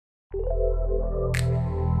Hi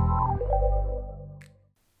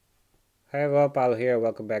everyone, Pal here.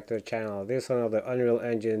 Welcome back to the channel. This is another Unreal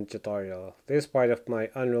Engine tutorial. This is part of my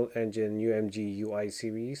Unreal Engine UMG UI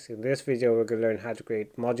series. In this video, we're going to learn how to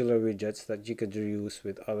create modular widgets that you could reuse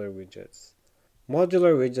with other widgets.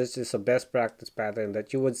 Modular widgets is a best practice pattern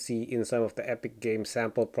that you would see in some of the Epic Games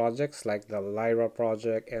sample projects like the Lyra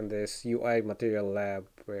project and this UI Material Lab,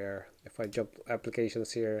 where if I jump to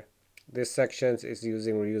applications here, this section is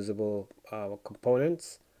using reusable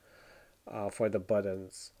components for the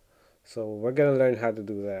buttons. So we're gonna learn how to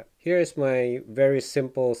do that. Here is my very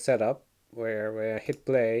simple setup where when I hit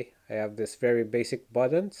play, I have this very basic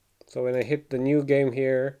buttons. So when I hit the new game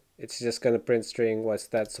here, it's just gonna print string what's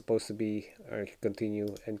that supposed to be, or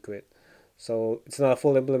continue and quit. So it's not a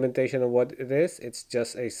full implementation of what it is. It's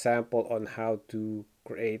just a sample on how to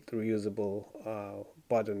create reusable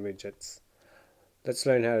button widgets. Let's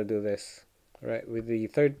learn how to do this. Alright, with the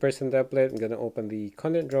third person template, I'm gonna open the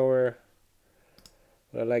content drawer.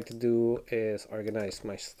 What I like to do is organize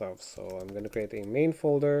my stuff. So I'm going to create a main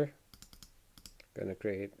folder. I'm going to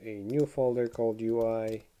create a new folder called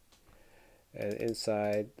UI. And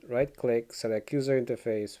inside, right click, select user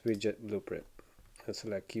interface, widget blueprint. And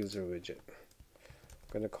select user widget.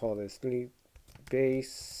 I'm going to call this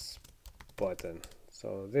base button.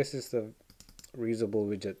 So this is the reusable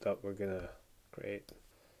widget that we're going to create.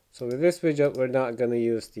 So with this widget, we're not going to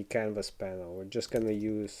use the canvas panel. We're just going to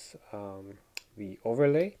use the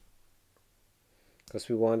overlay because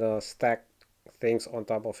we want to stack things on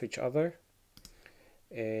top of each other.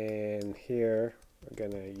 And here we're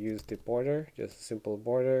gonna use the border, just a simple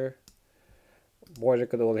border. Border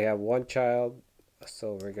could only have one child,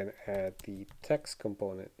 so we're gonna add the text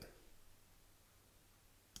component.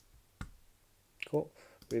 Cool.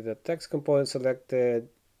 With the text component selected,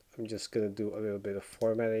 I'm just gonna do a little bit of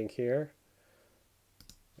formatting here.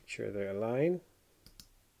 Make sure they're aligned.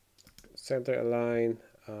 Center align,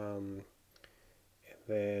 and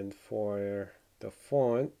then for the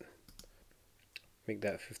font, make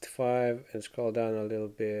that 55 and scroll down a little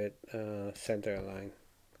bit, center align.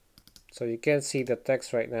 So you can't see the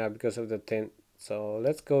text right now because of the tint. So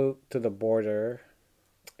let's go to the border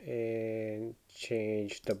and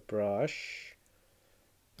change the brush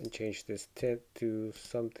and change this tint to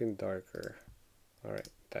something darker. Alright,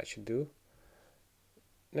 that should do.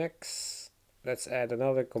 Next, let's add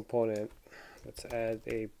another component. Let's add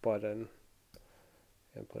a button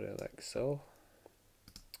and put it like so.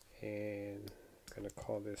 And I'm gonna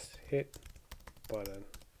call this hit button.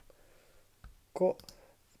 Cool.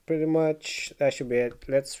 Pretty much that should be it.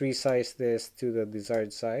 Let's resize this to the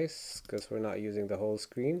desired size because we're not using the whole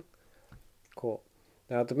screen. Cool.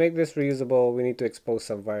 Now to make this reusable, we need to expose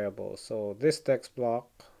some variables. So this text block,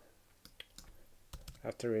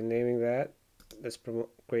 after renaming that, let's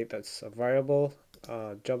create that's a variable.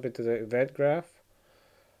 Jump into the event graph,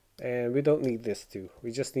 and we don't need this too.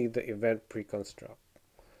 We just need the event pre-construct.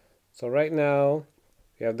 So right now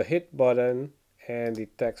we have the hit button and the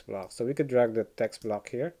text block. So we could drag the text block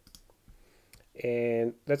here,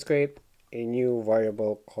 and let's create a new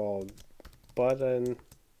variable called button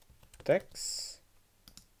text,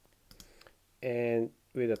 and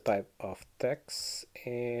with a type of text,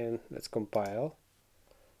 and let's compile.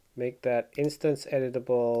 Make that instance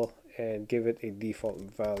editable and give it a default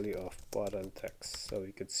value of button text so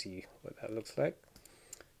we could see what that looks like.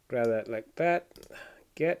 Grab that like that,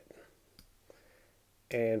 get,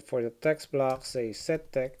 and for the text block say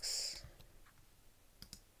set text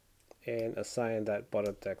and assign that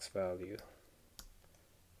button text value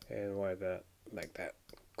and wire that like that.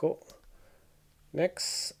 Cool.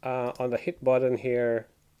 Next, on the hit button here,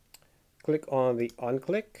 click on the on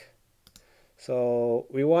click. So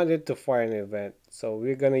we wanted to fire an event, so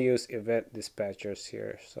we're going to use event dispatchers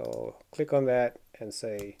here. So click on that and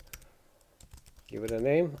say, give it a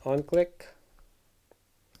name, on click,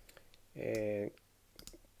 and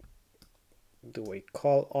do a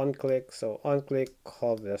call on click. So on click,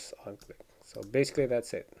 call this on click. So basically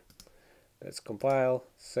that's it. Let's compile,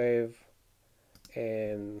 save,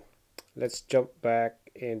 and let's jump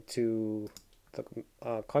back into the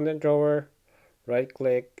content drawer. Right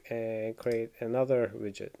click and create another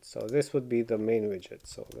widget. So this would be the main widget.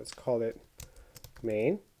 So let's call it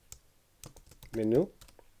main menu.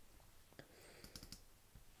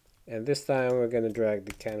 And this time we're going to drag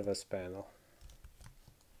the canvas panel.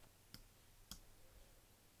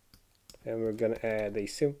 And we're going to add a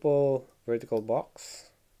simple vertical box.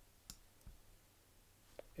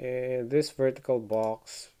 And this vertical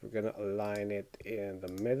box, we're going to align it in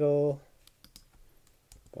the middle.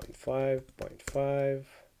 0.5, 0.5,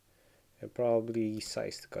 and probably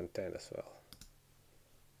size the content as well.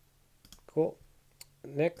 Cool.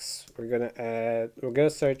 Next, we're gonna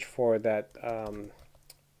search for that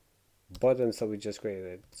buttons that we just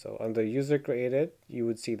created. So under user created, you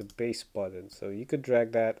would see the base button. So you could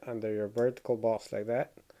drag that under your vertical box like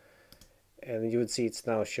that, and you would see it's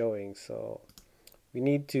now showing. So we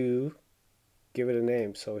need to give it a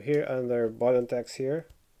name. So here under button text here,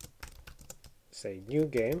 say new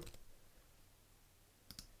game,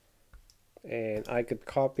 and I could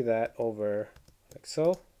copy that over like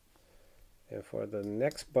so. And for the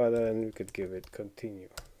next button, we could give it continue.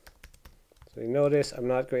 So you notice I'm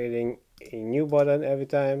not creating a new button every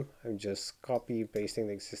time. I'm just copy pasting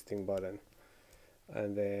the existing button.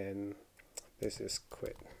 And then this is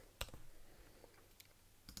quit.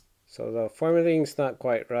 So the formatting is not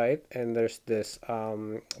quite right, and there's this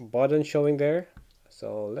button showing there.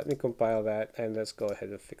 So let me compile that, and let's go ahead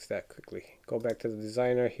and fix that quickly. Go back to the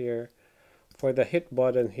designer here. For the hit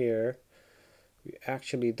button here, we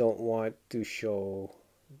actually don't want to show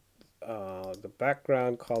the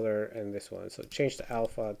background color and this one. So change the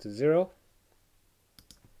alpha to 0.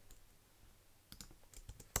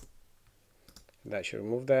 And that should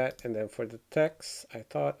remove that. And then for the text, I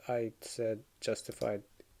thought I said justified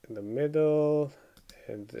in the middle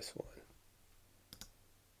and this one.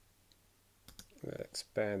 Let's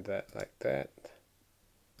expand that like that.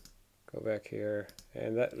 Go back here,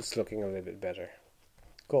 and that is looking a little bit better.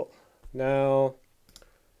 Cool. Now,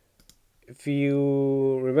 if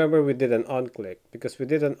you remember, we did an on-click. Because we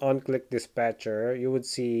did an on-click dispatcher, you would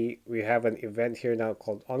see we have an event here now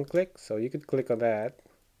called on-click. So you could click on that.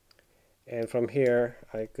 And from here,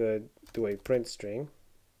 I could do a print string.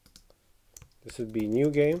 This would be new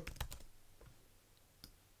game.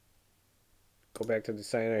 Go back to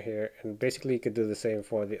designer here, and basically you could do the same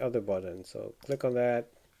for the other button. So click on that.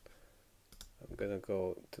 I'm gonna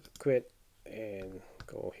go to the quit and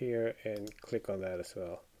go here and click on that as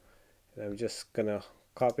well. And I'm just gonna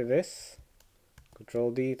copy this,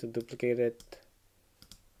 Control D to duplicate it,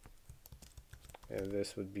 and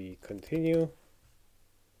this would be continue,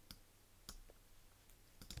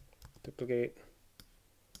 duplicate,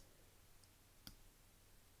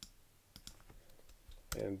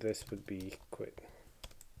 and this would be quit,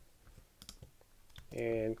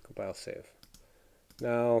 and compile save.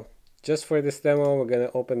 Now, just for this demo, we're gonna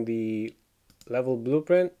open the level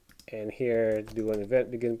blueprint, and here do an event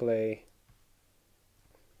begin play,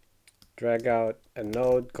 drag out a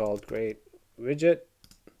node called create widget,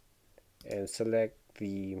 and select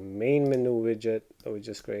the main menu widget that we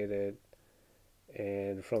just created.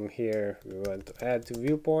 And from here, we want to add to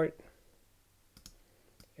viewport,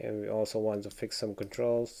 and we also want to fix some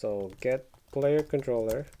controls. So get player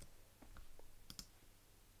controller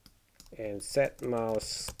and set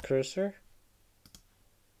mouse cursor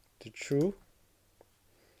to true,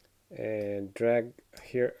 and drag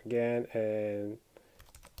here again and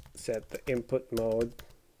set the input mode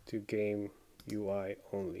to game UI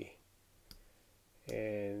only,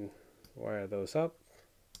 and wire those up.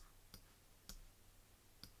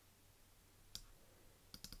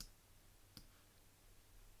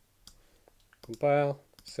 Compile,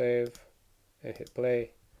 save, and hit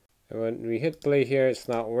play. And when we hit play here, it's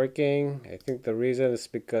not working. I think the reason is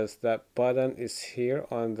because that button is here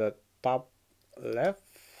on the top left.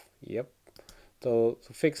 Yep. So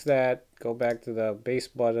to fix that, go back to the base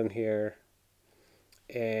button here,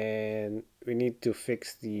 and we need to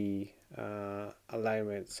fix the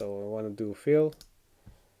alignment. So I want to do fill.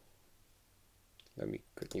 Let me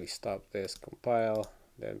quickly stop this, compile,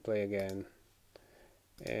 then play again,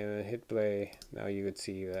 and hit play. Now you would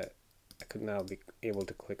see that I could now be able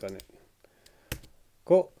to click on it.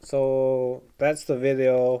 Cool. So that's the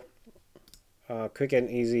video. Quick and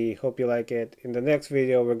easy. Hope you like it. In the next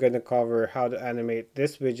video, we're going to cover how to animate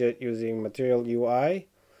this widget using Material UI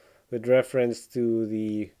with reference to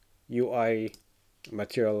the UI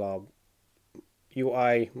Material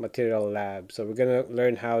Lab. So we're going to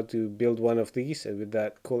learn how to build one of these, and with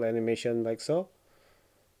that cool animation like so.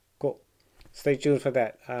 Cool. Stay tuned for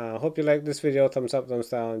that. Hope you like this video. Thumbs up, thumbs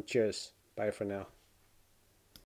down. Cheers. Bye for now.